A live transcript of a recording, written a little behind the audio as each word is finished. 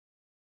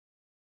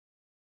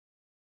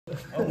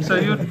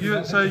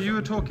So you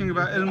were talking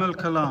about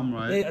al-Kalām,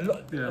 right?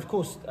 Yeah, of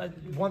course.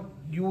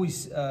 You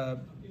always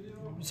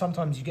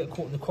sometimes you get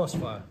caught in the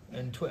crossfire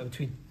and Twitter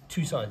between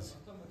two sides,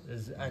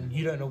 and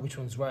you don't know which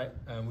one's right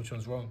and which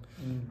one's wrong.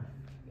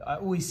 I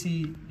always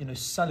see,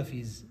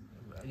 Salafis,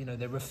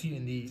 they're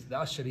refuting the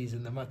Asharis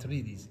and the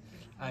Maturidis,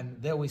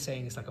 and they're always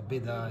saying it's like a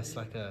bidah, it's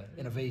like a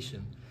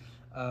innovation.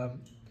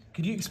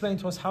 Could you explain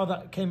to us how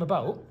that came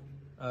about?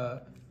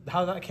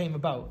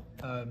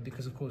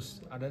 Because of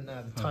course I don't know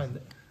at the time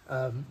that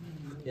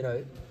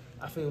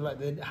I feel like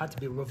there had to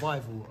be a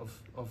revival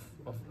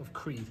of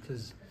creed,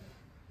 because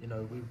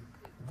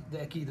the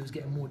Aqidah was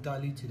getting more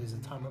diluted as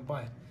the time went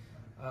by.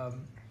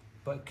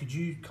 But could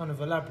you kind of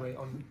elaborate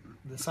on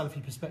the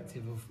Salafi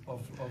perspective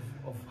of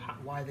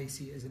why they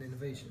see it as an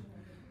innovation?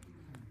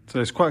 So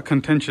it's quite a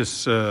contentious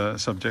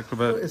subject,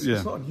 but it's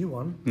not a new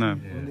one. No, I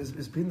mean,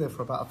 it's been there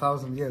for about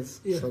 1,000 years.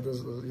 Yeah. So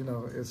there's,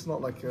 it's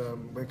not like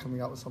we're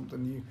coming out with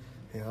something new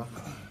here.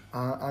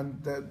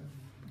 And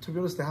to be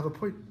honest, they have a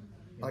point.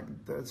 Like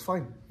it's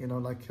fine.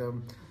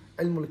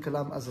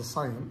 al-Kalām as a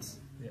science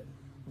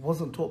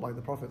wasn't taught by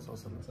the Prophet. So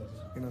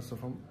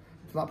from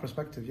that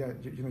perspective,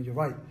 you're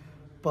right.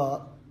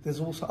 But there's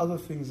also other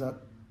things that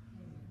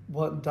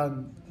weren't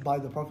done by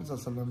the Prophet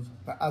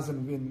that as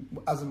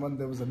and when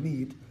there was a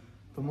need,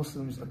 the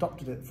Muslims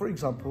adopted it. For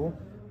example,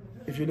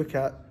 if you look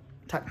at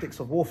tactics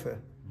of warfare,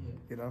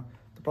 the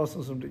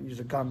Prophet didn't use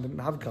a gun, didn't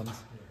have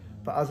guns.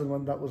 But as and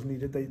when that was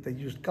needed, they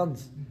used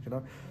guns.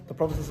 The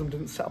Prophet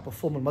didn't set up a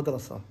formal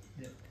madrasa.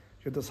 You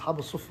had the Ashab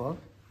al-Sufa,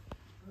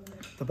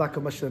 the back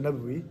of Masjid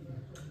al-Nabawi.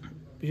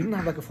 But you didn't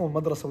have like a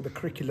formal madrasa with a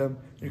curriculum.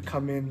 You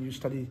come in, you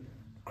study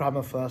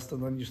grammar first,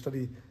 and then you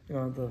study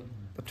the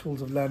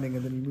tools of learning,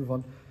 and then you move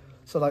on.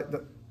 So like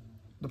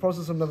the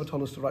Prophet never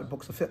told us to write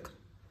books of fiqh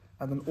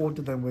and then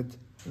order them with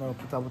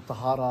kitab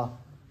al-tahara,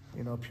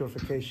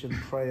 purification,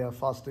 prayer,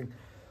 fasting.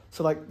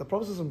 So like the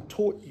Prophet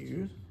taught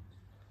you,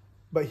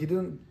 but he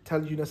didn't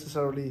tell you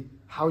necessarily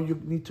how you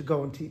need to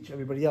go and teach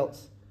everybody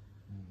else.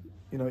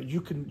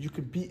 You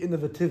can be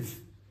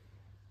innovative,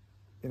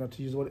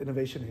 to use the word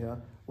innovation here,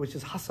 which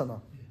is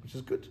hasana, which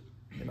is good,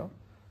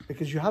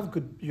 because you have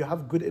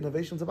good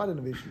innovations and bad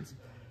innovations.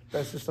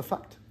 That's just a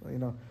fact.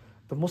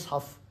 The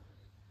Mus'haf,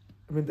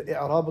 the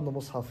i'rab on the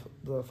Mus'haf,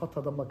 the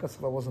fatha damma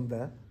kasra wasn't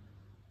there.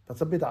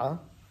 That's a bid'ah,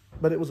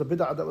 but it was a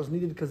bid'ah that was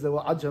needed because there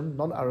were ajam,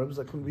 non-Arabs,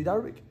 that couldn't read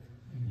Arabic.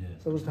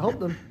 So it was to help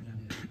them,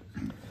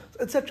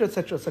 etc.,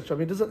 etc., etc. I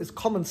mean, it's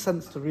common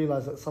sense to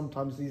realize that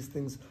sometimes these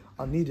things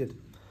are needed.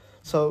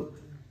 So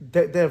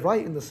they're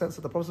right in the sense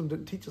that the Prophet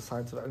didn't teach the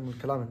science of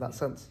al-Kalām in that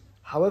sense.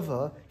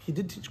 However, he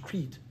did teach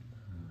creed.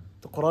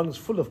 The Quran is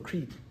full of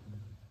creed.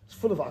 It's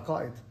full of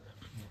aqaid.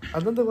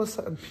 And then there were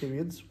certain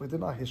periods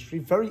within our history,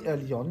 very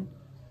early on,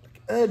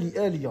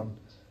 early on,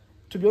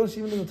 to be honest,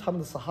 even in the time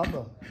of the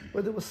Sahaba,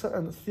 where there were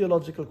certain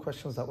theological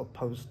questions that were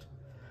posed,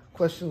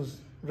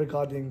 questions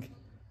regarding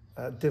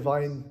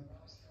divine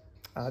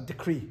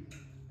decree,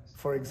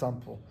 for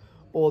example,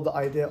 or the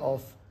idea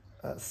of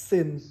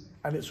sin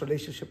and its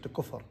relationship to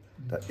kufr.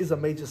 That is a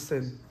major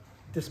sin,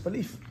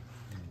 disbelief.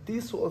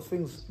 These sort of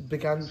things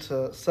began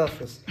to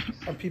surface,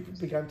 and people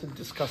began to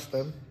discuss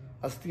them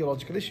as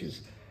theological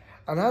issues.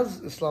 And as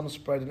Islam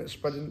spread, and it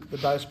spread in the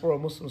diaspora,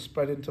 Muslims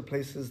spread into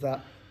places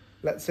that,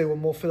 let's say, were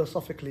more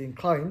philosophically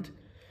inclined,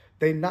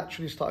 they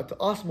naturally started to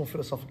ask more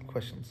philosophical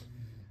questions.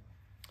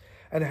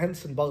 And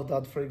hence in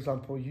Baghdad, for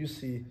example, you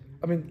see,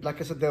 like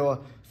I said, there were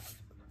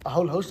a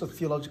whole host of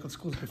theological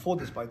schools before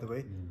this, by the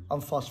way.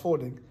 I'm fast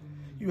forwarding.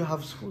 You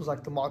have schools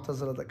like the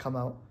Mu'tazila that come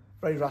out,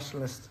 very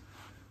rationalist,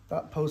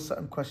 that pose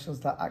certain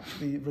questions that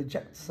actually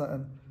reject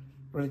certain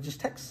religious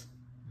texts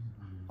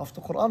of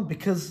the Quran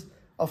because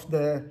of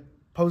their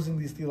posing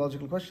these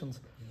theological questions.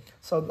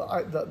 So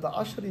the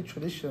Ash'ari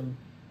tradition,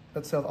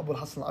 let's say of Abu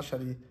al-Hasan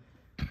al-Ash'ari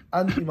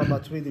and Imam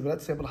Maturidi, but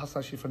let's say Abu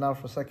al-Hasan al-Ash'ari for now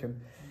for a second,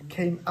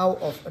 came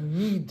out of a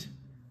need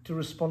to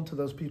respond to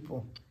those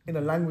people in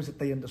a language that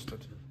they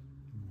understood.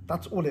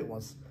 That's all it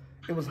was.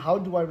 It was, how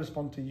do I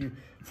respond to you?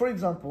 For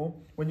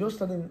example, when you're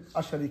studying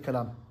Ash'ari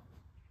Kalam,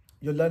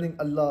 you're learning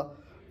Allah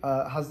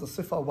has the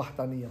sifa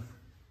wahdaniyah,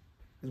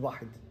 is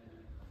wahid.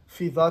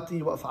 Fi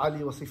dhati wa af'ali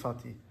wa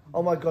sifati.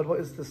 Oh my God, what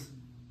is this?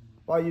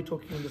 Why are you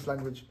talking in this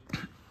language?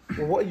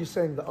 Well, what are you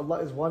saying? That Allah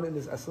is one in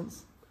His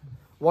essence,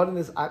 one in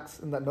His acts,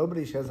 and that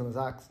nobody shares in His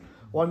acts,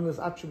 one in His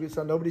attributes,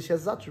 and nobody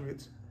shares His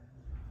attributes.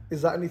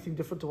 Is that anything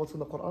different to what's in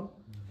the Quran?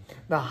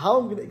 Now, how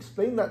I'm going to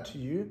explain that to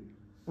you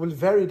will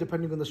vary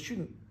depending on the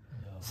student.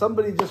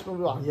 Somebody just will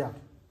be like, yeah,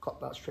 got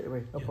that straight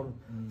away, no problem.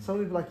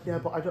 Somebody will be like, yeah,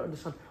 but I don't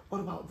understand. What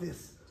about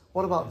this?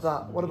 What about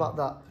that? What about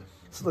that?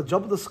 So the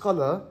job of the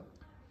scholar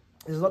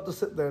is not to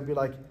sit there and be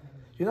like,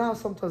 you know how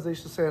sometimes they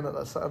used to say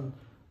that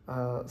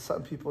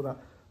certain people that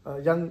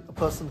a young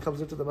person comes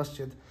into the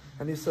masjid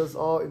and he says,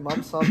 oh,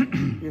 Imam Sahib,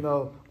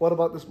 what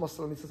about this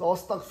masjid? And he says, oh,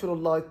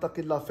 astaghfirullah,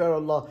 ittaqillah, fear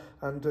Allah,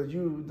 and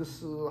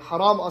this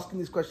haram asking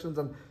these questions,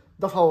 and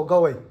dafa will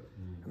go away.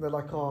 And they're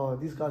like, oh,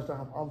 these guys don't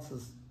have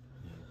answers.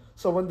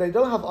 So when they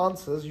don't have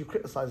answers, you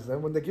criticize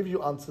them. When they give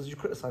you answers, you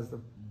criticize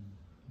them.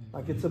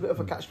 Like it's a bit of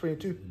a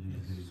catch-22.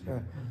 Yeah.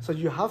 So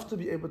you have to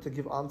be able to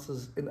give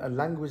answers in a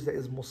language that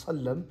is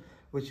musallam,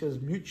 which is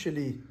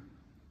mutually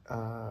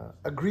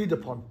agreed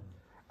upon.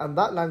 And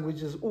that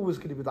language is always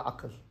going to be the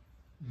aql.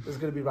 It's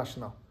going to be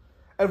rational.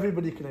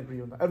 Everybody can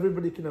agree on that.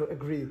 Everybody can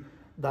agree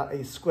that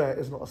a square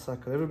is not a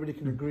circle. Everybody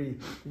can agree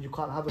that you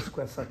can't have a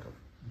square circle.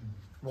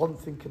 One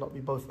thing cannot be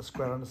both a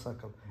square and a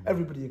circle.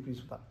 Everybody agrees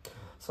with that.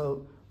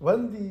 So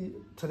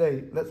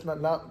today, let's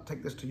now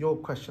take this to your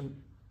question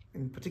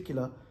in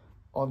particular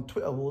on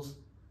Twitter wars.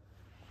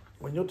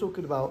 When you're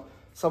talking about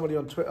somebody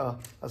on Twitter,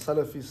 a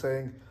Salafi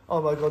saying,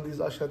 oh my God, these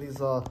Ash'aris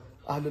are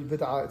Ahlul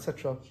Bid'ah,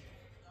 etc.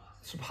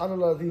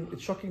 Subhanallah,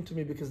 it's shocking to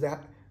me because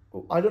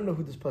I don't know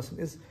who this person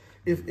is.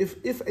 If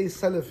a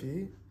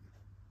Salafi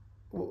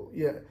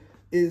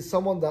is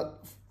someone that,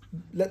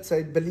 let's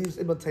say, believes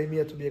Ibn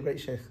Taymiyyah to be a great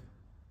sheikh,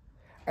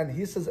 and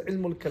he says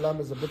al-Kalām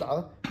is a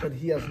bid'ah, then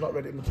he has not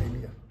read Ibn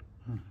Taymiyyah.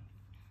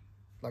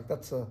 Like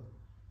that's a,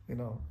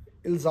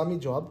 ilzami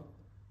job.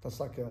 That's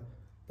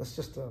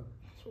just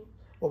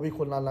what we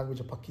call in our language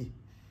a paki.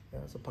 Yeah,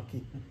 it's a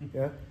paki.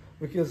 Yeah,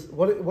 because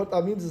what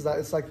that means is that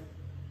it's like,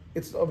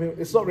 it's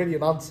not really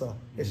an answer.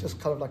 It's just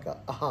kind of like a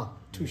aha,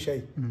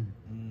 touche.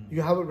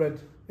 You haven't read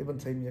Ibn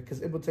Taymiyyah,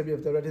 because Ibn Taymiyyah,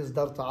 if they read his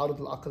Dar Ta'arud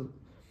al-Aql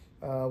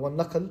wal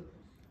Naql,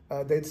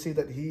 they'd see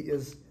that he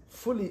is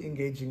fully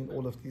engaging in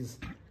all of these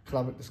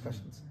Islamic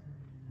discussions.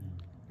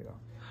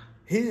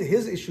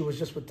 His issue was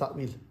just with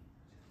ta'wil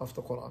of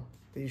the Quran.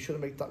 That you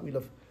shouldn't make ta'wil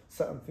of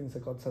certain things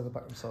that God says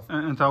about himself.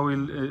 And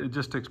ta'wil,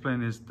 just to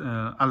explain, is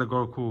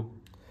allegorical.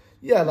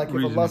 Yeah, like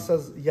reasoning. If Allah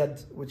says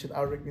yad, which in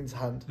Arabic means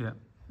hand,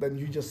 then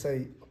you just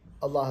say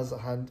Allah has a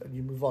hand and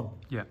you move on.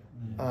 Yeah.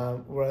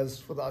 Whereas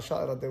for the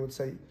Ash'ari, they would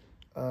say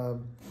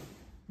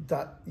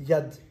that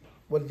yad,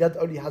 yad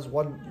only has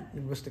one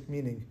linguistic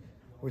meaning,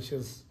 which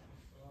is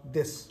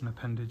this. An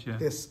appendage, yeah.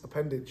 This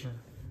appendage. Yeah.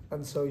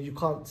 And so you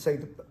can't say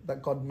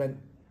that God meant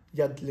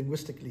yad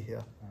linguistically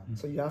here.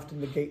 So you have to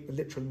negate the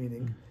literal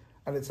meaning,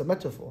 and it's a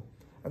metaphor.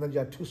 And then you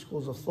have two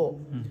schools of thought.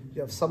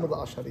 You have some of the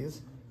Ash'aris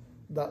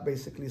that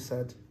basically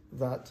said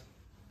that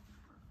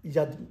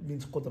yad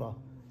means qudra.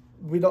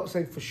 We're not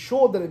saying for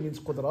sure that it means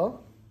qudra,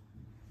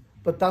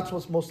 but that's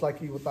what's most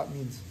likely what that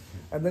means.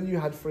 And then you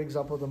had, for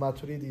example, the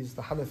Maturidis,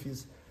 the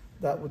Hanafis,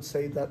 that would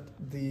say that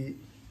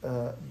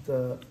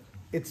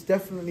it's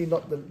definitely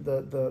not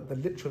the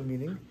literal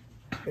meaning.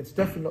 It's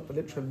definitely not the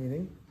literal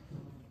meaning.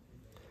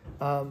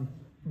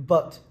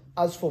 But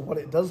as for what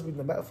it does mean,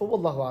 the metaphor,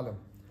 wallahu alam.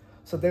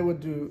 So they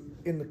would do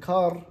in the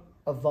car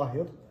of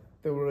zahir,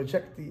 they would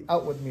reject the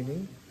outward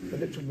meaning, the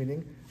literal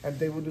meaning, and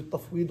they would do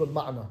tafweed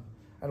al-ma'na.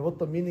 And what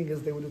the meaning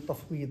is, they would do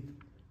tafweed,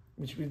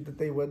 which means that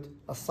they would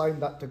assign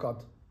that to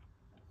God.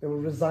 They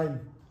would resign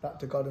that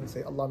to God and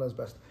say, Allah knows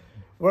best.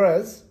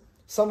 Whereas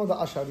some of the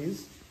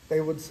Ash'aris,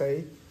 they would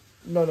say,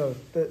 no,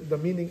 the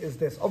meaning is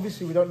this.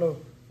 Obviously, we don't know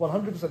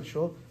 100%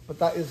 sure, but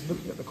that is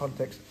looking at the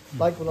context.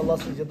 Like when Allah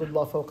says,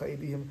 Yadullah fawqa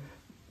aydihim,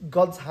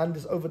 God's hand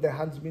is over their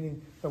hands,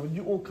 meaning that when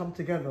you all come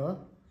together,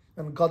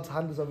 and God's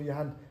hand is over your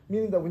hand,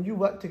 meaning that when you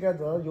work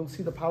together, you'll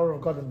see the power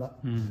of God in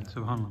that.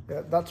 Subhanallah.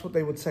 Yeah, that's what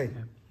they would say.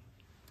 Yeah.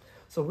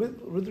 So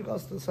with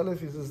regards to the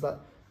Salafis, is that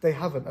they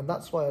haven't, and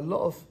that's why a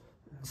lot of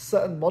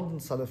certain modern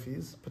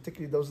Salafis,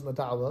 particularly those in the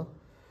Da'wah,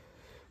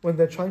 when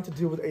they're trying to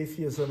deal with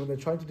atheism, when they're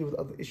trying to deal with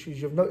other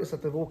issues, you've noticed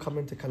that they've all come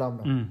into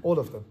Kalām now. All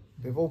of them.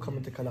 They've all come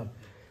into Kalām.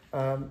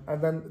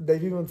 And then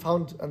they've even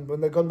found, and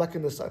when they've gone back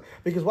in this,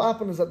 because what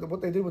happened is that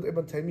what they did with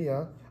Ibn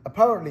Taymiyyah,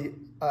 apparently,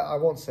 I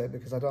won't say it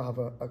because I don't have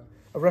a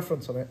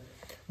reference on it,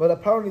 but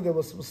apparently there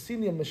was some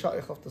senior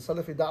mashayikh of the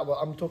Salafi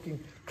Da'wah. I'm talking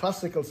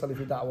classical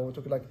Salafi Da'wah, we're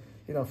talking like,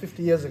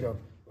 50 years ago.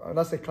 When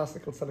I say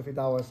classical Salafi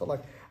Da'wah, it's not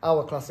like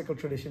our classical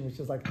tradition, which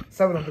is like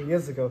 700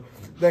 years ago.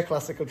 Their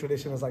classical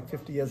tradition is like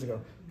 50 years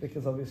ago,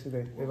 because obviously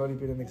they've only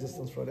been in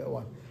existence for a little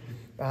while.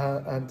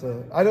 And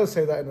I don't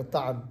say that in a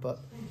ta'an, but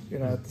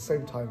at the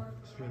same time,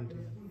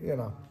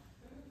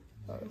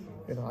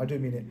 I do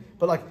mean it.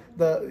 But like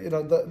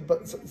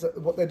so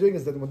what they're doing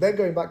is that when they're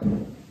going back,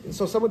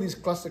 so some of these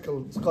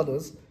classical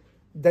scholars,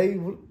 they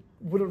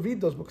wouldn't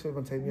read those books of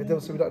Ibn Taymiyyah. They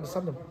would say we don't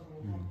understand them.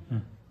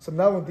 So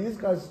now when these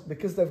guys,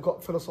 because they've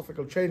got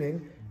philosophical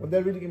training, when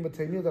they're reading Ibn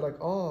Taymiyyah, they're like,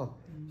 oh,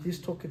 he's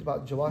talking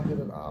about jawahir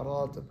and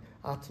a'rad and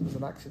atoms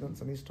and accidents,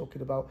 and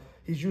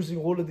he's using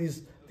all of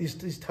these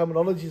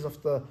terminologies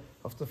of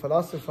the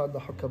philosopher and the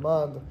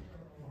hukama.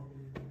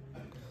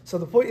 So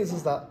the point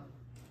is that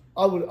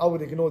I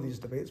would ignore these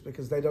debates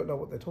because they don't know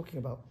what they're talking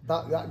about.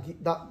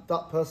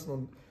 That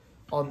person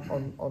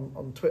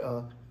on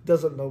Twitter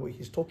doesn't know what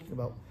he's talking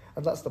about,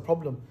 and that's the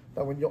problem.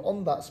 That when you're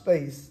on that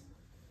space,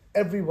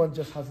 everyone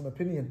just has an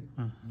opinion,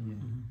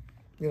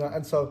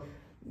 and so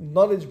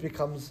knowledge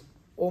becomes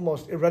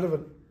almost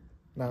irrelevant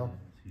now.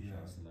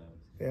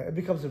 Yeah, it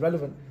becomes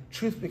irrelevant.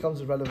 Truth becomes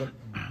irrelevant,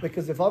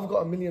 because if I've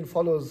got 1 million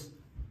followers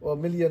or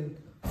 1 million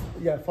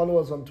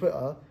followers on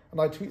Twitter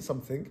and I tweet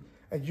something,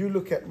 and you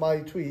look at my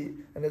tweet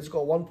and it's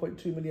got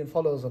 1.2 million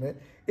followers on it,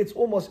 it's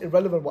almost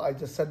irrelevant what I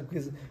just said,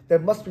 because there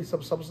must be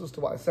some substance to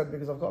what I said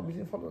because I've got 1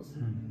 million followers.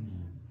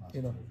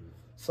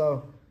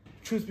 So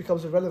truth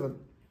becomes irrelevant.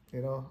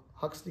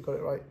 Huxley got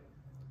it right.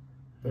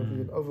 There will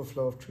be an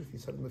overflow of truth, he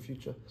said, in the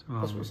future.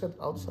 That's what he said,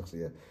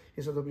 yeah.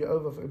 He said there'll be an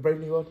overflow, in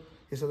Brainy one,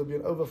 he said there'll be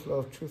an overflow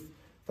of truth,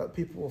 that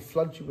people will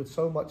flood you with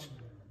so much,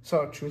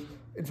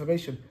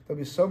 information. There'll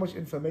be so much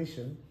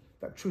information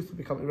that truth will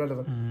become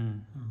irrelevant.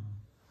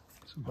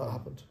 That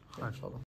happened, inshallah.